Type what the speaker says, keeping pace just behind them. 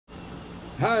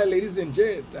Hi ladies and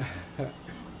gents,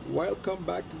 welcome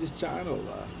back to this channel.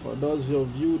 For those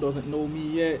of you who doesn't know me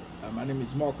yet, my name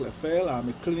is Marc Lafaille. I'm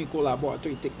a clinical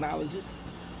laboratory technologist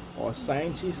or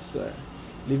scientist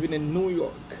living in New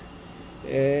York,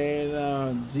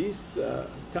 and this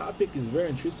topic is very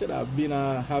interesting. I've been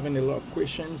having a lot of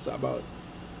questions about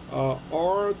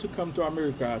or to come to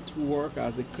America to work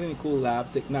as a clinical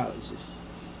lab technologist.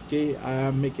 Okay,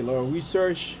 I make a lot of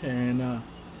research and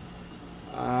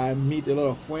I meet a lot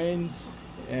of friends,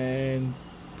 and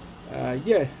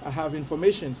yeah, I have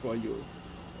information for you.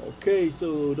 Okay,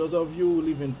 so those of you who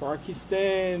live in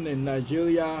Pakistan and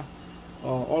Nigeria,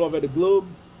 all over the globe,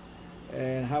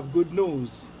 and have good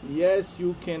news. Yes,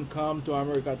 you can come to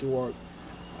America to work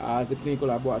as a clinical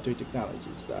laboratory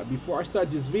technologist. Before I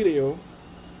start this video,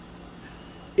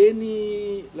 let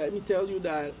me tell you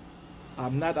that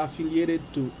I'm not affiliated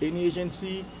to any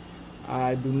agency.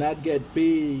 I do not get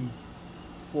paid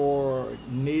for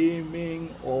naming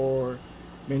or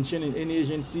mentioning any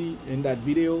agency in that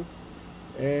video.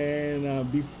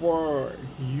 And before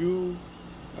you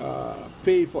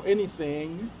pay for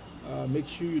anything, make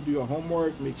sure you do your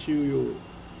homework. Make sure you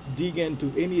dig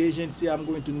into any agency I'm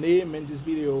going to name in this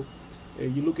video.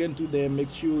 You look into them,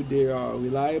 make sure they are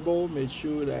reliable, make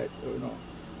sure that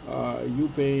you're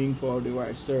paying for the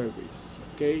right service.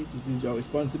 Okay, this is your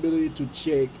responsibility to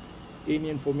check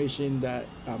any information that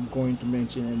I'm going to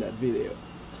mention in that video.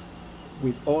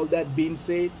 With all that being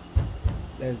said,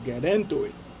 let's get into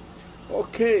it.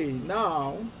 Okay,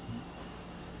 now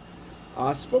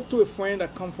I spoke to a friend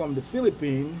that come from the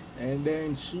Philippines, and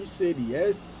then she said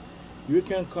yes, you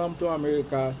can come to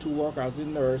America to work as a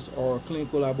nurse or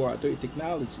clinical laboratory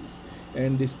technologist,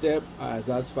 and the step is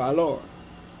as follows.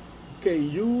 Okay,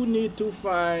 you need to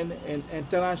find an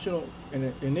international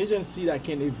an agency that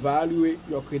can evaluate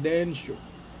your credential.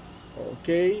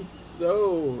 Okay,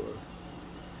 so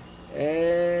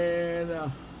and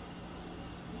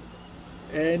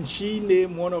she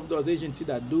named one of those agencies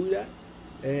that do that,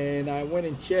 and I went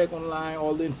and checked online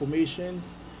all the informations,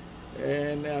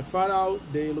 and I found out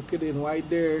they located right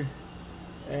there,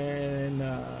 and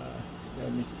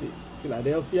let me see,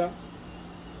 Philadelphia.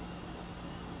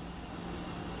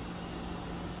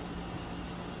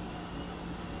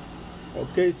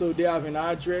 Okay, so they have an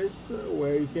address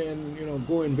where you can,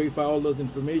 go and verify all those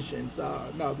information.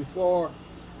 Now, before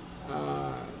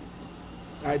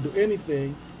I do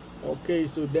anything, okay,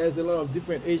 so there's a lot of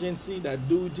different agencies that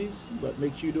do this, but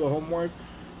make sure you do a homework.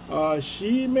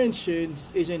 She mentioned this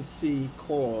agency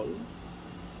called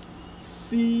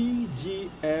CGFNS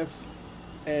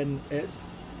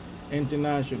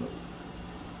International.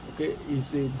 Okay,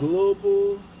 it's a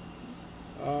global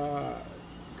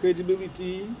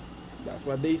credibility. That's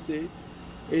what they say.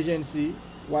 Agency,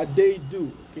 what they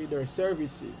do, okay, their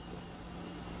services.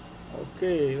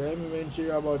 Okay, let me mention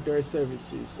about their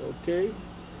services. Okay,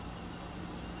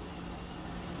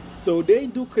 so they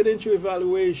do credential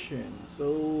evaluation.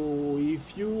 So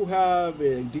if you have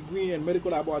a degree in medical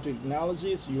laboratory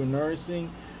technologies, you're nursing,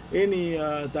 any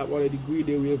type of a degree,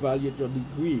 they will evaluate your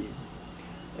degree.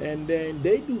 And then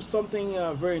they do something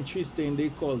very interesting. They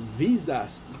call visa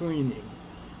screening.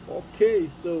 Okay,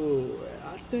 so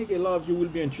I think a lot of you will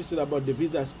be interested about the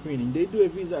visa screening. They do a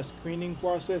visa screening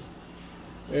process,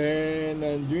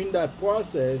 and during that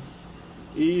process,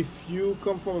 if you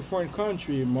come from a foreign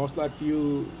country, most likely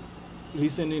you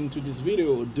listening to this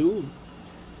video do,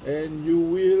 and you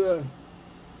will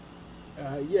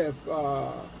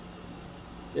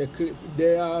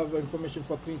they have information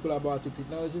for clinical laboratory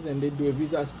technologies, and they do a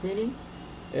visa screening.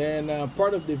 And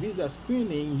part of the visa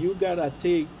screening, you gotta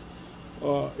take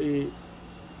they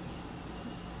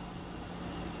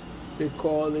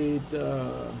call it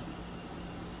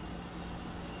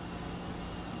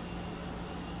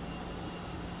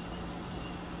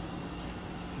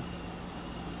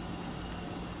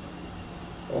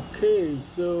okay,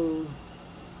 so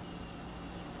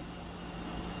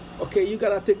you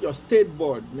gotta take your state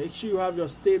board. Make sure you have your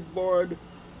state board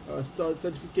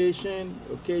certification.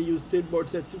 Okay, you state board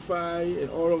certify and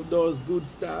all of those good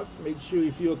stuff. Make sure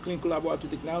if you're a clinical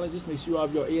laboratory technologist, make sure you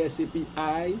have your ASAP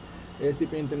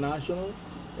International,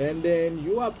 and then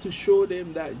you have to show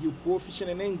them that you're proficient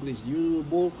in English. You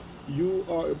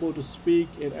are able to speak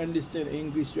and understand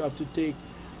English. You have to take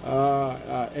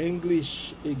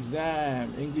English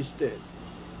exam, English test.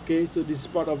 Okay, so this is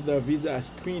part of the visa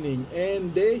screening,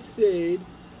 and they said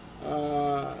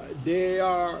they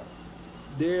are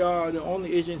the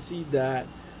only agency that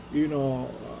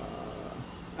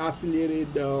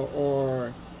affiliated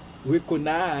or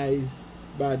recognized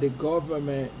by the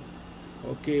government,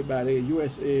 okay, by the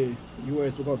US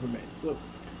government. So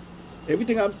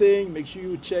Everything I'm saying, make sure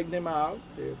you check them out.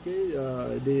 Okay,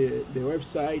 the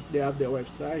website, they have their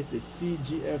website, the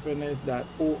cgfns.org.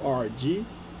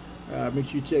 Make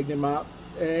sure you check them out.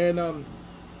 And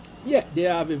yeah, they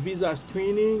have a visa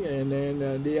screening, and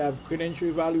then they have credential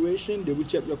evaluation. They will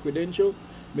check your credential,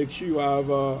 make sure you have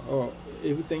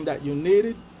everything that you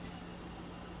needed.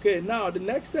 Okay, now the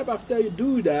next step after you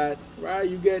do that, right,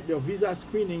 you get your visa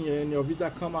screening, and your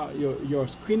visa come out, your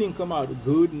screening come out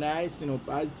good, nice, you know,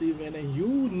 positive, and then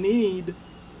you need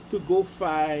to go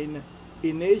find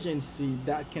an agency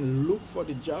that can look for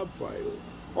the job for you,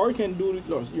 or you can do it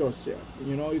yourself.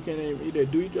 You know, you can either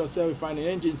do it yourself, find an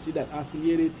agency that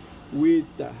affiliated with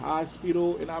the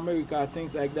hospital in America,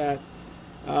 things like that.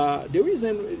 The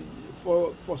reason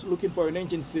for looking for an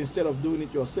agency instead of doing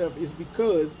it yourself is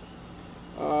because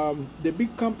the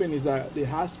big companies, the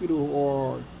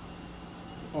hospital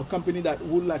or company that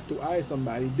would like to hire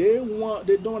somebody, they don't want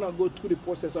to go through the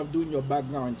process of doing your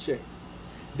background check.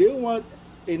 They want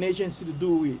an agency to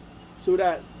do it so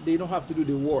that they don't have to do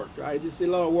the work, right? Just a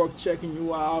lot of work checking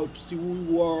you out to see who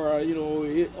you are, you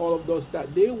know, all of those stuff.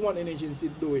 They want an agency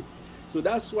to do it. So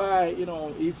that's why, you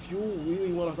know, if you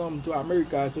really want to come to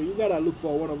America, so you gotta look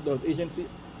for one of those agencies.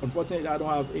 Unfortunately, I don't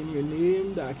have any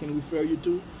name that I can refer you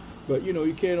to. But you know,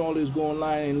 you can always go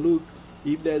online and look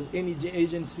if there's any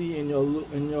agency in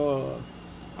your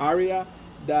area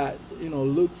that, you know,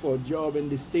 look for a job in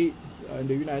the state, in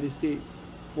the United States,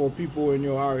 for people in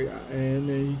your area, and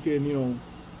then you can, you know,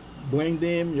 bring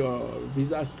them your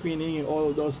visa screening and all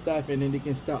of those stuff, and then they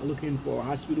can start looking for a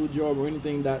hospital job or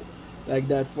anything that like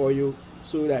that for you,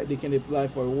 so that they can apply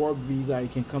for a work visa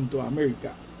and can come to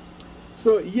America.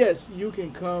 So yes, you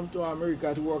can come to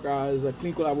America to work as a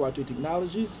clinical laboratory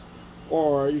technologist,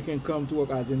 or you can come to work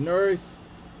as a nurse,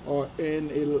 or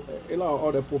in a lot of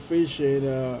other profession,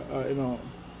 you know,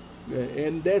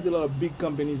 and there's a lot of big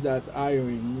companies that's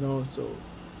hiring, you know. So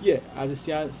yeah, as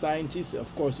a scientist,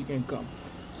 of course you can come.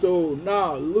 So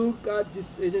now look at this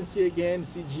agency again,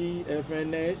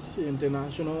 CGFNS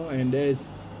International, and there's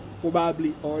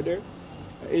probably other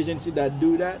agency that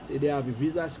do that. They have a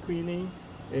visa screening,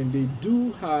 and they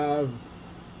do have,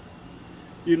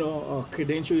 you know,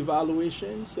 credential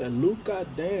evaluations, and look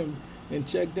at them and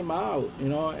check them out, you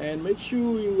know, and make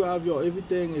sure you have your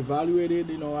everything evaluated,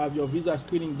 you know, have your visa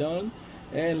screening done,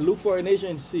 and look for an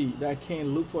agency that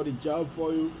can look for the job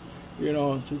for you, you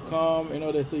know, to come in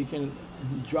order so you can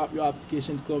drop your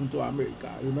application to come to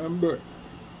America. Remember,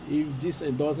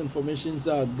 if those informations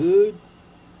are good,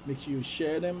 make sure you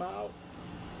share them out.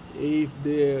 If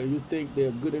you think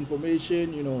they're good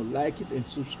information, you know, like it and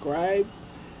subscribe,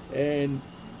 and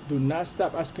do not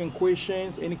stop asking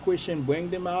questions. Any question, bring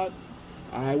them out.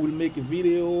 I will make a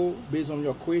video based on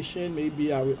your question.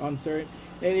 Maybe I will answer it.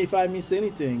 And if I miss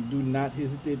anything, do not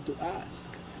hesitate to ask.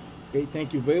 Okay,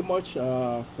 thank you very much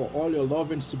for all your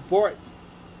love and support.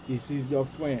 This is your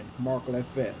friend, Marc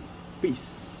Lafaille.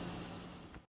 Peace.